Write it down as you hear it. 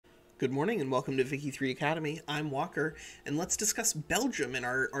Good morning and welcome to Vicky 3 Academy. I'm Walker, and let's discuss Belgium in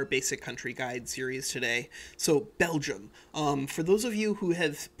our basic country guide series today. So, Belgium. For those of you who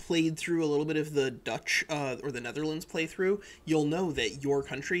have played through a little bit of the Dutch or the Netherlands playthrough, you'll know that your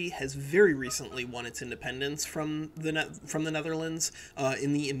country has very recently won its independence from the Netherlands.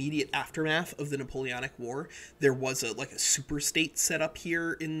 In the immediate aftermath of the Napoleonic War, there was a super state set up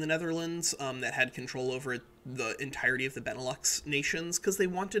here in the Netherlands that had control over the entirety of the Benelux nations because they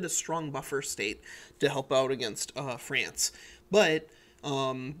wanted a strong buffer state to help out against France. But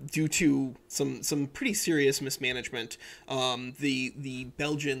due to some pretty serious mismanagement, the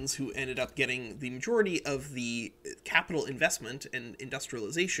Belgians, who ended up getting the majority of the capital investment and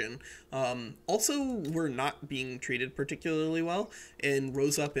industrialization, also were not being treated particularly well and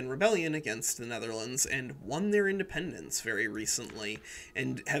rose up in rebellion against the Netherlands and won their independence very recently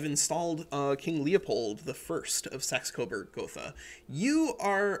and have installed King Leopold the First of Saxe-Coburg-Gotha. You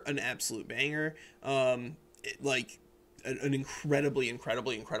are an absolute banger. An incredibly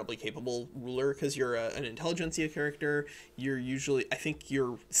capable ruler because you're an intelligentsia character. You're usually, I think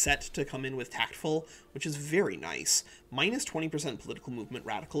you're set to come in with tactful, which is very nice. Minus 20% political movement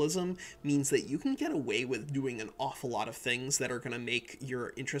radicalism means that you can get away with doing an awful lot of things that are going to make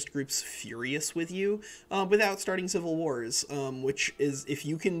your interest groups furious with you without starting civil wars, which is, if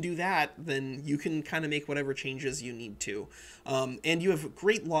you can do that, then you can kind of make whatever changes you need to. And you have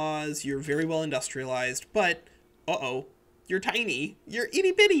great laws, you're very well industrialized, but you're tiny. You're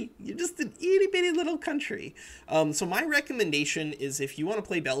itty-bitty. You're just an itty-bitty little country. So my recommendation is, if you want to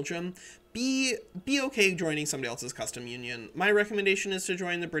play Belgium, be okay joining somebody else's custom union. My recommendation is to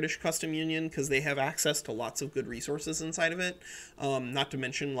join the British custom union because they have access to lots of good resources inside of it, not to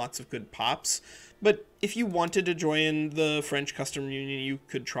mention lots of good pops. But if you wanted to join the French custom union, you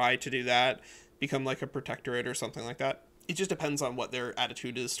could try to do that, become like a protectorate or something like that. It just depends on what their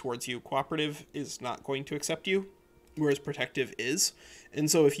attitude is towards you. Cooperative is not going to accept you, whereas protective is.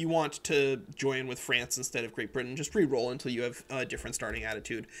 And so if you want to join with France instead of Great Britain, just re-roll until you have a different starting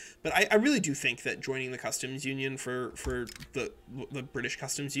attitude. But I really do think that joining the customs union for the British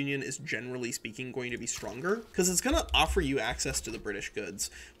customs union is, generally speaking, going to be stronger because it's going to offer you access to the British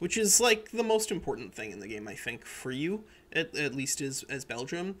goods, which is like the most important thing in the game, I think, for you, at least as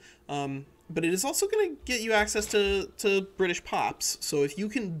Belgium. But it is also going to get you access to British pops. So if you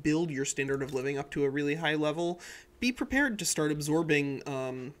can build your standard of living up to a really high level, be prepared to start absorbing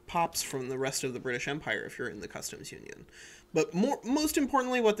pops from the rest of the British Empire if you're in the customs union. But most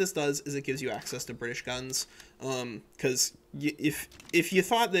importantly, what this does is it gives you access to British guns. Because if you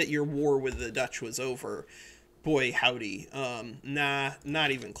thought that your war with the Dutch was over, boy howdy, nah,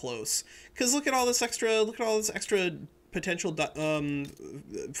 not even close. Because look at all this extra potential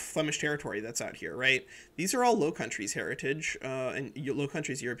Flemish territory that's out here, right? These are all Low Countries heritage, and Low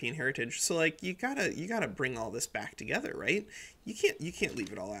Countries European heritage. So like you gotta bring all this back together, right? You can't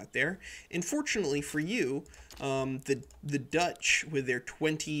leave it all out there. And fortunately for you, the Dutch with their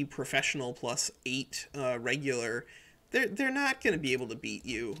 20 professional plus 8 regular, they're not going to be able to beat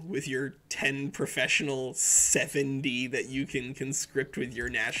you with your 10 professional 70 that you can conscript with your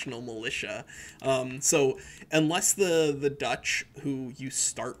national militia. So unless the Dutch, who you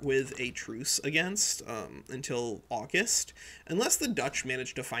start with a truce against until August, unless the Dutch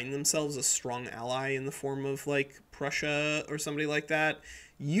manage to find themselves a strong ally in the form of like Prussia or somebody like that,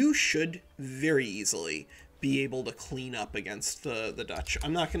 you should very easily be able to clean up against the Dutch.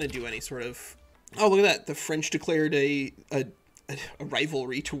 I'm not going to do any sort of... Oh, look at that. The French declared a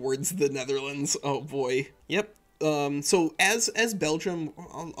rivalry towards the Netherlands. Oh, boy. Yep. So as Belgium,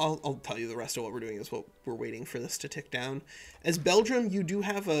 I'll tell you the rest of what we're doing is what we're waiting for this to tick down. As Belgium, you do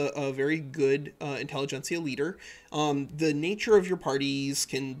have a very good intelligentsia leader. The nature of your parties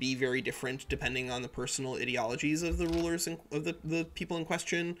can be very different depending on the personal ideologies of the rulers and of the people in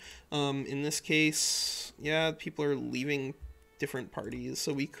question. In this case, yeah, people are leaving different parties,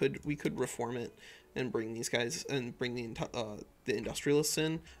 so we could reform it and bring these guys and bring the industrialists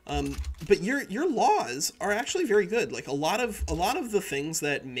in. But your laws are actually very good. Like a lot of the things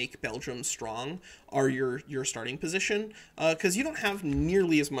that make Belgium strong are your starting position, because you don't have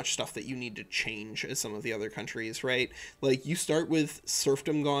nearly as much stuff that you need to change as some of the other countries, right? Like you start with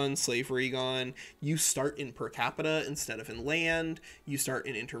serfdom gone, slavery gone. You start in per capita instead of in land. You start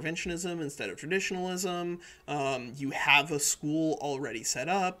in interventionism instead of traditionalism. You have a school already set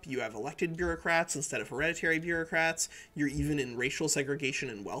up. You have elected bureaucrats instead of hereditary bureaucrats. You're even in racial segregation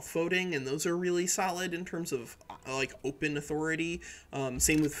and wealth voting, and those are really solid in terms of like open authority.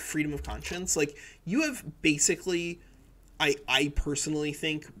 Same with freedom of conscience. Like you have basically, I personally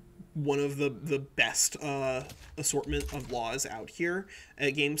think, one of the best assortment of laws out here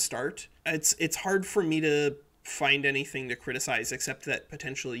at game start. It's hard for me to find anything to criticize, except that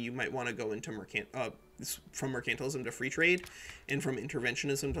potentially you might want to go into from mercantilism to free trade and from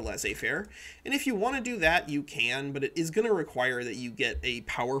interventionism to laissez-faire. And if you want to do that, you can, but it is going to require that you get a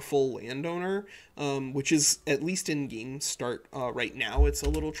powerful landowner, which is, at least in game start right now, it's a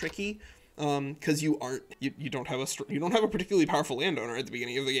little tricky. Because you don't have a particularly powerful landowner at the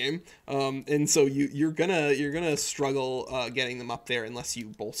beginning of the game, and so you're gonna struggle getting them up there unless you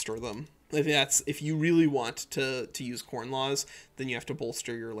bolster them. If you really want to use corn laws, then you have to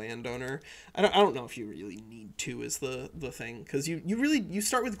bolster your landowner. I don't know if you really need to, is the thing, because you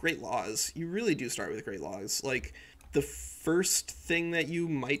start with great laws. You really do start with great laws. Like, the first thing that you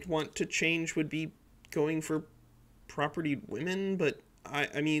might want to change would be going for propertied women, but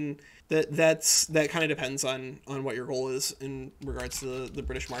I mean that kind of depends on what your goal is in regards to the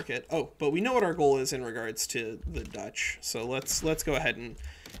British market. Oh, but we know what our goal is in regards to the Dutch, so let's go ahead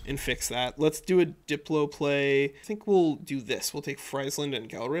and fix that. Let's do a Diplo play. I think we'll do this. We'll take Friesland and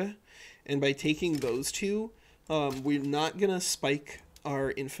Gelre, and by taking those two, we're not gonna spike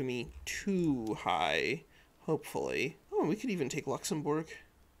our infamy too high, hopefully. Oh, we could even take Luxembourg.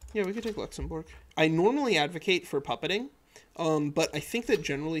 Yeah, we could take Luxembourg. I normally advocate for puppeting. But I think that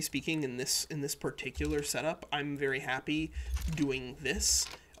generally speaking, in this particular setup, I'm very happy doing this.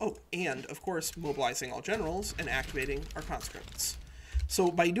 Oh, and of course, mobilizing all generals and activating our conscripts.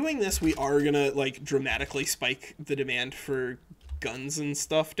 So by doing this, we are gonna like dramatically spike the demand for guns and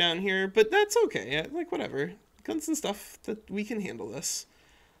stuff down here, but that's okay. Like, whatever, guns and stuff, that we can handle this.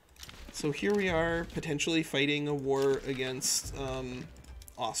 So here we are, potentially fighting a war against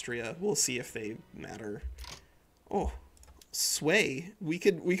Austria. We'll see if they matter. Oh. Sway. We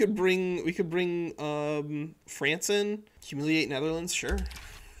could bring France in, humiliate Netherlands, sure.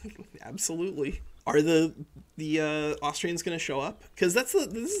 Absolutely. Are the Austrians going to show up? Because this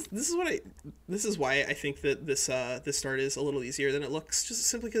is why I think that this start is a little easier than it looks, just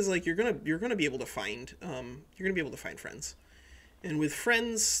simply because like you're gonna be able to find friends, and with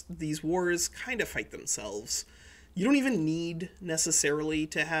friends these wars kind of fight themselves. You don't even need necessarily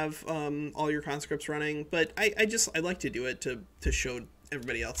to have all your conscripts running, but I like to do it to show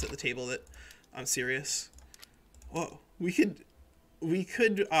everybody else at the table that I'm serious. Whoa, we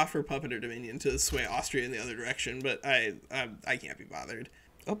could offer puppeter dominion to sway Austria in the other direction, but I can't be bothered.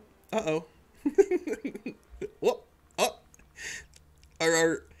 Oh, uh-oh. Whoa, oh.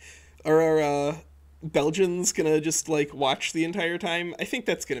 Are our Belgians gonna just like watch the entire time? I think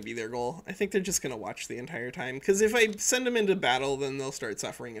that's gonna be their goal. I think they're just gonna watch the entire time, because if I send them into battle, then they'll start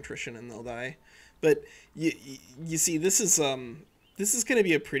suffering attrition and they'll die. But you see, this is gonna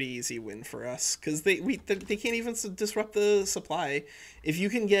be a pretty easy win for us, because they can't even disrupt the supply. If you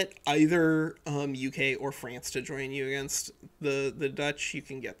can get either UK or France to join you against the Dutch, you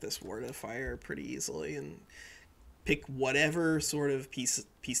can get this war to fire pretty easily and pick whatever sort of peace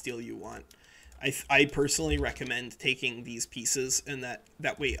deal you want. I personally recommend taking these pieces, and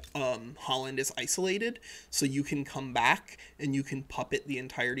that way Holland is isolated, so you can come back and you can puppet the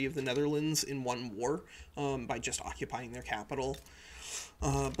entirety of the Netherlands in one war by just occupying their capital.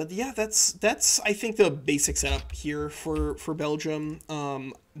 But yeah, that's I think the basic setup here for Belgium.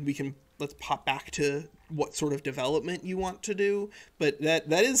 Let's pop back to what sort of development you want to do, but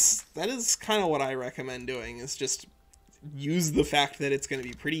that is kind of what I recommend doing, is just use the fact that it's going to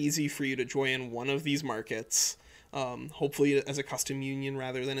be pretty easy for you to join one of these markets, hopefully as a custom union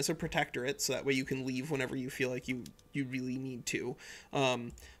rather than as a protectorate, so that way you can leave whenever you feel like you really need to.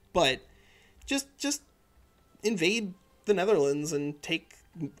 But just invade the Netherlands and take.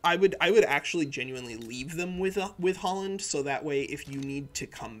 I would actually genuinely leave them with Holland, so that way if you need to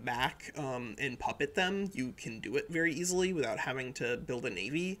come back and puppet them, you can do it very easily without having to build a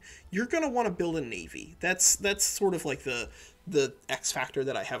navy. You're gonna want to build a navy. That's sort of like the X factor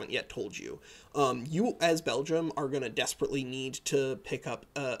that I haven't yet told you. You as Belgium are gonna desperately need to pick up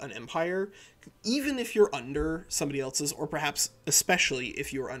an empire, even if you're under somebody else's, or perhaps especially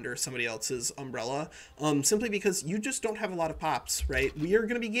if you're under somebody else's umbrella, simply because you just don't have a lot of pops, right? We're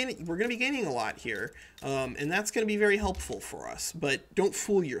gonna be gaining a lot here, and that's gonna be very helpful for us. But don't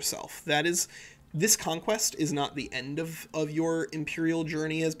fool yourself. This conquest is not the end of your imperial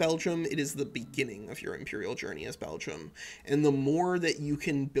journey as Belgium. It is the beginning of your imperial journey as Belgium. And the more that you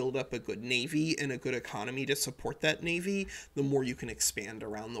can build up a good navy and a good economy to support that navy, the more you can expand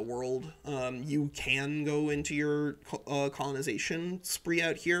around the world. You can go into your colonization spree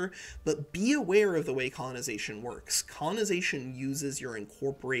out here, but be aware of the way colonization works. Colonization uses your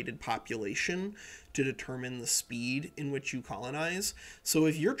incorporated population to determine the speed in which you colonize. So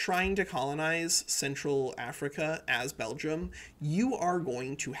if you're trying to colonize Central Africa as Belgium, you are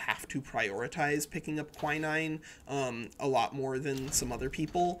going to have to prioritize picking up quinine a lot more than some other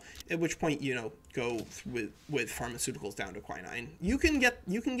people, at which point, you know, go with pharmaceuticals down to quinine. You can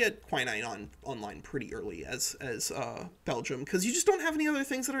get quinine online pretty early as Belgium, because you just don't have any other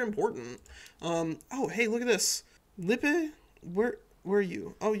things that are important. Oh, hey, look at this. Lippe, where are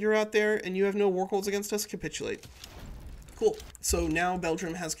you? Oh, you're out there and you have no war goals against us? Capitulate. Cool. So now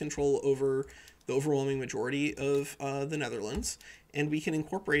Belgium has control over the overwhelming majority of the Netherlands, and we can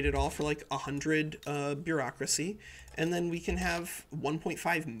incorporate it all for like 100 bureaucracy, and then we can have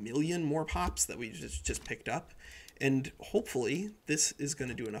 1.5 million more pops that we just picked up, and hopefully this is going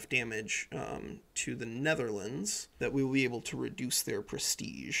to do enough damage to the Netherlands that we will be able to reduce their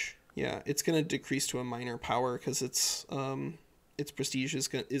prestige. Yeah, it's going to decrease to a minor power because its prestige is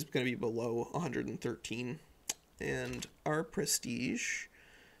going to be below 113, and our prestige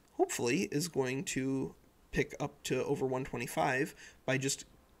hopefully is going to pick up to over 125 by just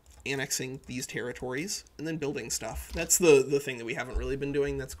annexing these territories and then building stuff. That's the thing that we haven't really been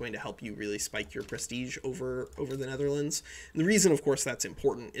doing that's going to help you really spike your prestige over the Netherlands. And the reason, of course, that's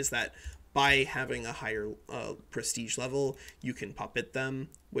important is that by having a higher prestige level, you can puppet them,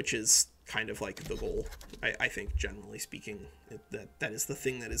 which is kind of like the goal. I think, generally speaking, that is the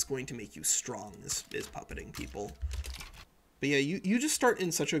thing that is going to make you strong, is puppeting people. But yeah, you just start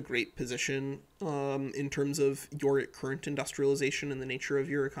in such a great position in terms of your current industrialization and the nature of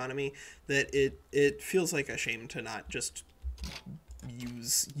your economy that it feels like a shame to not just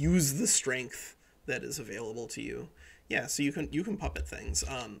use the strength that is available to you. Yeah, so you can puppet things.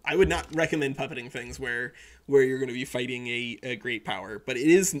 I would not recommend puppeting things where you're going to be fighting a great power, but it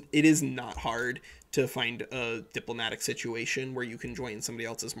is not hard to find a diplomatic situation where you can join somebody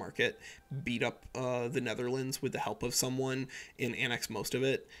else's market, beat up the Netherlands with the help of someone, and annex most of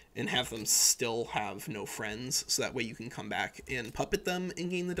it, and have them still have no friends, so that way you can come back and puppet them and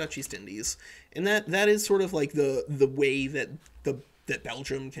gain the Dutch East Indies. And that is sort of like the way that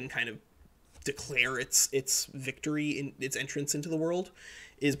Belgium can kind of declare its victory in its entrance into the world,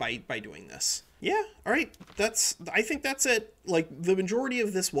 is by doing this. Yeah, all right, I think that's it. Like, the majority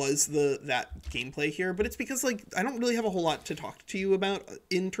of this was that gameplay here, but it's because, like, I don't really have a whole lot to talk to you about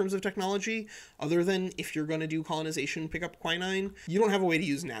in terms of technology, other than if you're going to do colonization, pick up quinine. You don't have a way to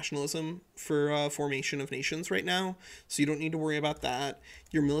use nationalism for formation of nations right now, so you don't need to worry about that.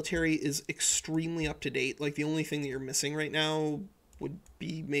 Your military is extremely up to date. Like, the only thing that you're missing right now would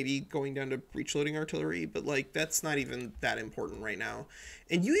be maybe going down to breech loading artillery, but like that's not even that important right now.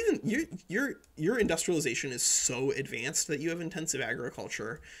 And your industrialization is so advanced that you have intensive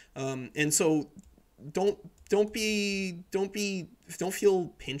agriculture, and so don't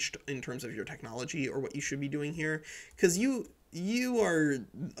feel pinched in terms of your technology or what you should be doing here, because you are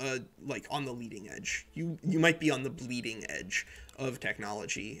like on the leading edge. You might be on the bleeding edge of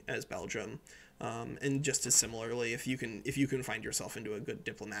technology as Belgium. And just as similarly, if you can find yourself into a good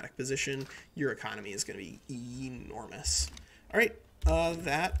diplomatic position, your economy is going to be enormous. All right,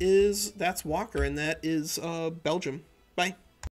 that's Walker, and that is Belgium. Bye.